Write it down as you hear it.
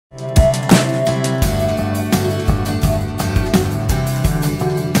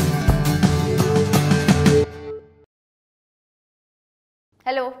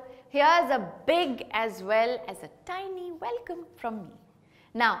Hello, here's a big as well as a tiny welcome from me.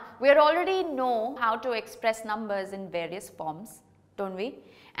 Now, we already know how to express numbers in various forms, don't we?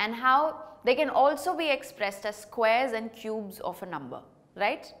 And how they can also be expressed as squares and cubes of a number,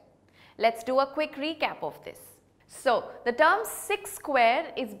 right? Let's do a quick recap of this. So, the term 6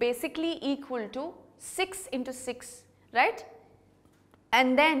 square is basically equal to 6 into 6, right?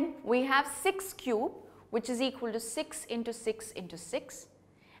 And then we have 6 cube, which is equal to 6 into 6 into 6.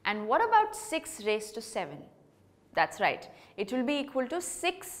 And what about 6 raised to 7? That's right, it will be equal to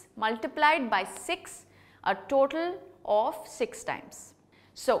 6 multiplied by 6, a total of 6 times.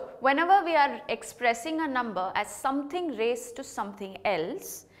 So, whenever we are expressing a number as something raised to something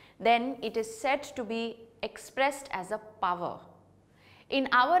else, then it is said to be expressed as a power. In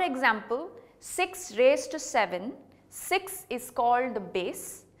our example, 6 raised to 7, 6 is called the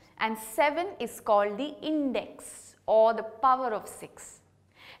base and 7 is called the index or the power of 6.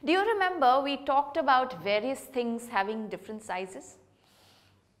 Do you remember we talked about various things having different sizes?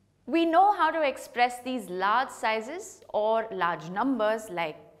 We know how to express these large sizes or large numbers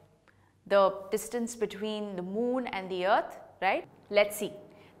like the distance between the moon and the earth, right? Let's see.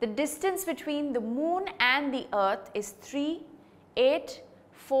 The distance between the moon and the earth is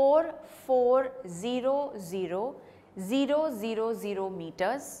 384,400,000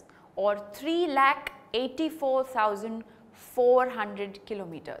 meters or 3,84,400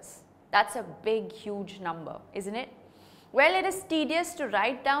 kilometers. That's a big, huge number, isn't it? Well, it is tedious to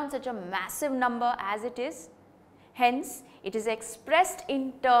write down such a massive number as it is. Hence, it is expressed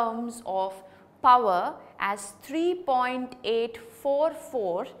in terms of power as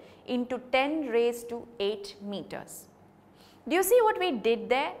 3.844 into 10 raised to 8 meters. Do you see what we did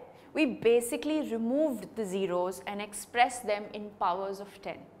there? We basically removed the zeros and expressed them in powers of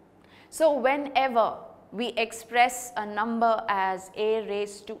 10. So, whenever we express a number as a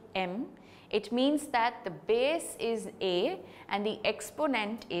raised to m, it means that the base is a and the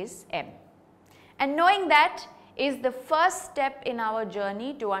exponent is m. And knowing that is the first step in our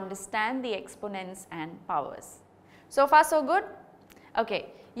journey to understand the exponents and powers. So far so good?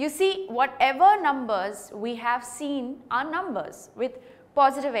 Okay, you see whatever numbers we have seen are numbers with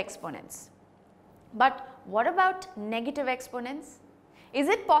positive exponents. But what about negative exponents? Is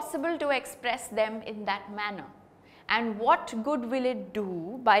it possible to express them in that manner? And what good will it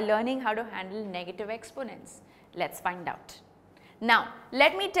do by learning how to handle negative exponents? Let's find out. Now,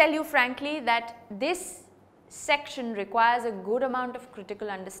 let me tell you frankly that this section requires a good amount of critical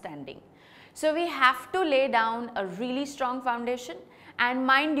understanding. So, we have to lay down a really strong foundation, and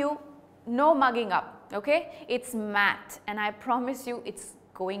mind you, no mugging up, okay? It's math and I promise you it's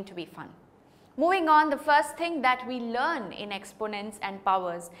going to be fun. Moving on, the first thing that we learn in exponents and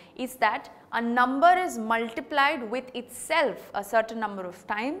powers is that a number is multiplied with itself a certain number of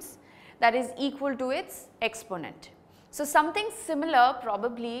times that is equal to its exponent. So, something similar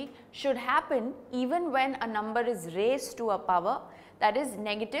probably should happen even when a number is raised to a power that is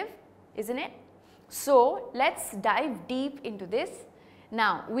negative, isn't it? So, let's dive deep into this.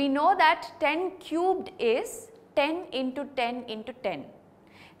 Now, we know that 10 cubed is 10 into 10 into 10.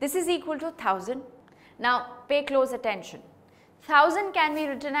 This is equal to 1000. Now, pay close attention. 1000 can be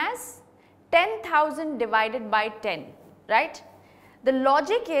written as 10,000 divided by 10, right? The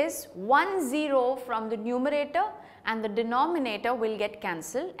logic is 1 0 from the numerator and the denominator will get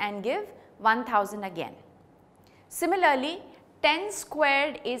cancelled and give 1000 again. Similarly, 10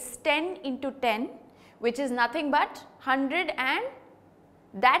 squared is 10 into 10, which is nothing but 100, and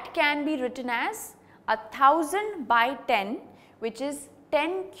that can be written as 1000 by 10, which is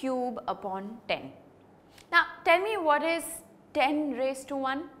 10 cube upon 10. Now, tell me, what is 10 raised to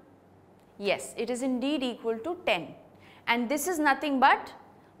 1? Yes, it is indeed equal to 10, and this is nothing but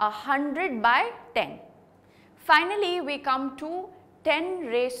 100 by 10. Finally, we come to 10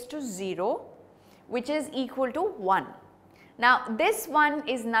 raised to 0, which is equal to 1. Now, this one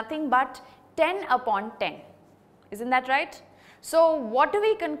is nothing but 10 upon 10. Isn't that right? So, what do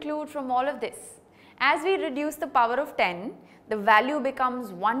we conclude from all of this? As we reduce the power of 10, the value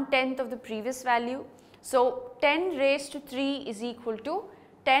becomes 1/10 of the previous value. So, 10 raised to 3 is equal to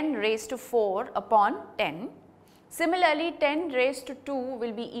 10 raised to 4 upon 10. Similarly, 10 raised to 2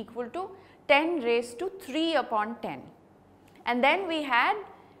 will be equal to 10 raised to 3 upon 10. And then we had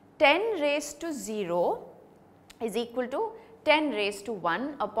 10 raised to 0 is equal to 10 raised to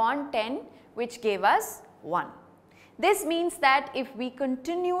 1 upon 10, which gave us 1. This means that if we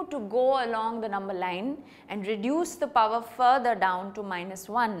continue to go along the number line and reduce the power further down to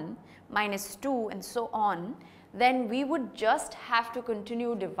 -1, -2 and so on, then we would just have to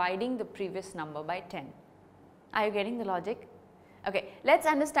continue dividing the previous number by 10. Are you getting the logic? Okay, let's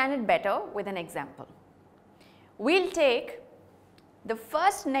understand it better with an example. We'll take the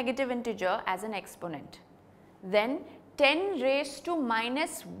first negative integer as an exponent. Then 10 raised to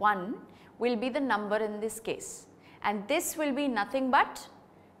minus 1 will be the number in this case. And this will be nothing but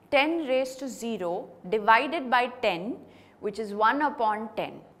 10 raised to 0 divided by 10, which is 1 upon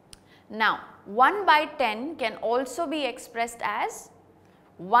 10. Now, 1 by 10 can also be expressed as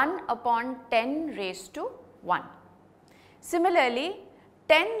 1 upon 10 raised to 1. Similarly,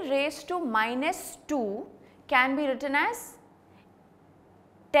 10 raised to minus 2 can be written as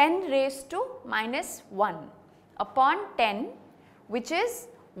 10 raised to minus 1 upon 10, which is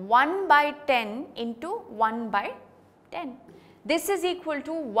 1 by 10 into 1 by 10. This is equal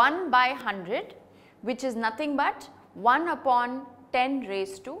to 1 by 100, which is nothing but 1 upon 10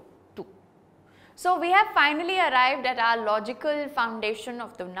 raised to 2. So, we have finally arrived at our logical foundation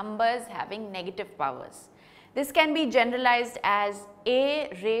of the numbers having negative powers. This can be generalized as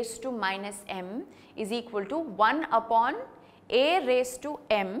a raised to minus m is equal to 1 upon a raised to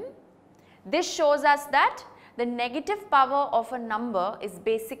m. This shows us that the negative power of a number is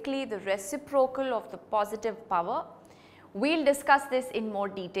basically the reciprocal of the positive power. We'll discuss this in more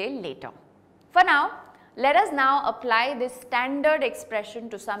detail later. For now, let us now apply this standard expression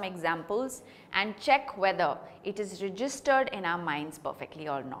to some examples and check whether it is registered in our minds perfectly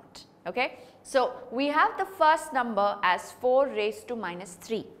or not. Okay? So, we have the first number as 4 raised to minus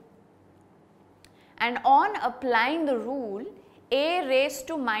 3, and on applying the rule, a raised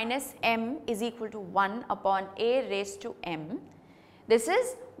to minus m is equal to 1 upon a raised to m. This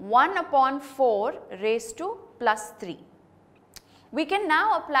is 1 upon 4 raised to plus 3. We can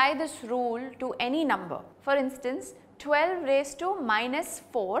now apply this rule to any number. For instance, 12 raised to minus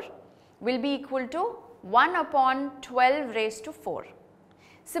 4 will be equal to 1 upon 12 raised to 4.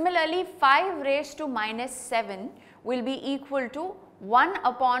 Similarly, 5 raised to minus 7 will be equal to 1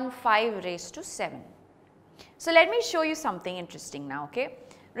 upon 5 raised to 7. So, let me show you something interesting now. Okay?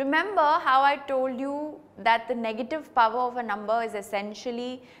 Remember how I told you that the negative power of a number is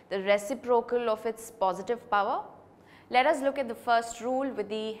essentially the reciprocal of its positive power? Let us look at the first rule with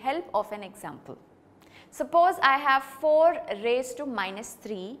the help of an example. Suppose I have 4 raised to minus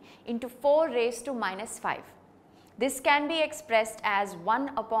 3 into 4 raised to minus 5. This can be expressed as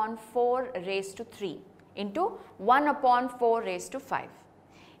 1 upon 4 raised to 3 into 1 upon 4 raised to 5.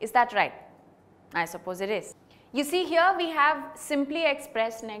 Is that right? I suppose it is. You see, here we have simply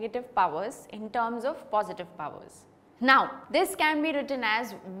expressed negative powers in terms of positive powers. Now, this can be written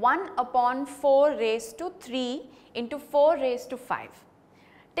as 1 upon 4 raised to 3 into 4 raised to 5.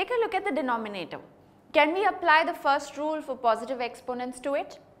 Take a look at the denominator. Can we apply the first rule for positive exponents to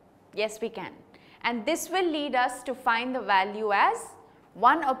it? Yes, we can. And this will lead us to find the value as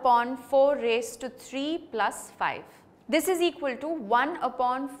 1 upon 4 raised to 3 plus 5. This is equal to 1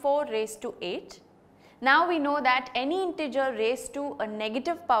 upon 4 raised to 8. Now we know that any integer raised to a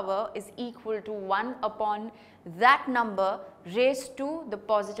negative power is equal to 1 upon that number raised to the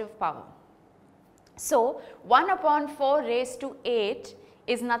positive power. So, 1 upon 4 raised to 8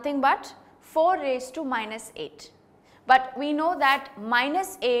 is nothing but 4 raised to minus 8. But we know that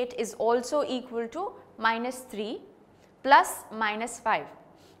minus 8 is also equal to minus 3 plus minus 5.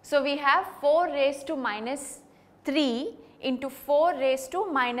 So, we have 4 raised to minus 3 into 4 raised to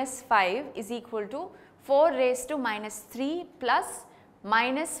minus 5 is equal to 4 raised to minus 3 plus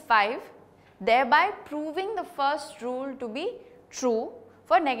minus 5, thereby proving the first rule to be true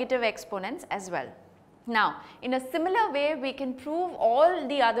for negative exponents as well. Now, in a similar way, we can prove all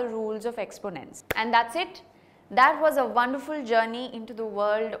the other rules of exponents, and that's it. That was a wonderful journey into the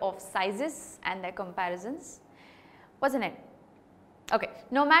world of sizes and their comparisons, wasn't it? Okay,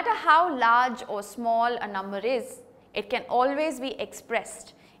 no matter how large or small a number is, it can always be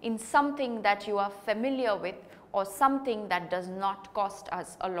expressed in something that you are familiar with or something that does not cost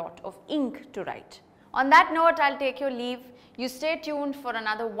us a lot of ink to write. On that note, I'll take your leave. You stay tuned for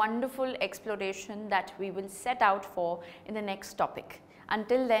another wonderful exploration that we will set out for in the next topic.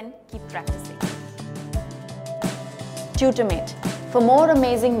 Until then, keep practicing. TutorMate. For more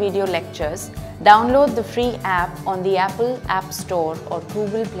amazing video lectures, download the free app on the Apple App Store or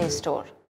Google Play Store.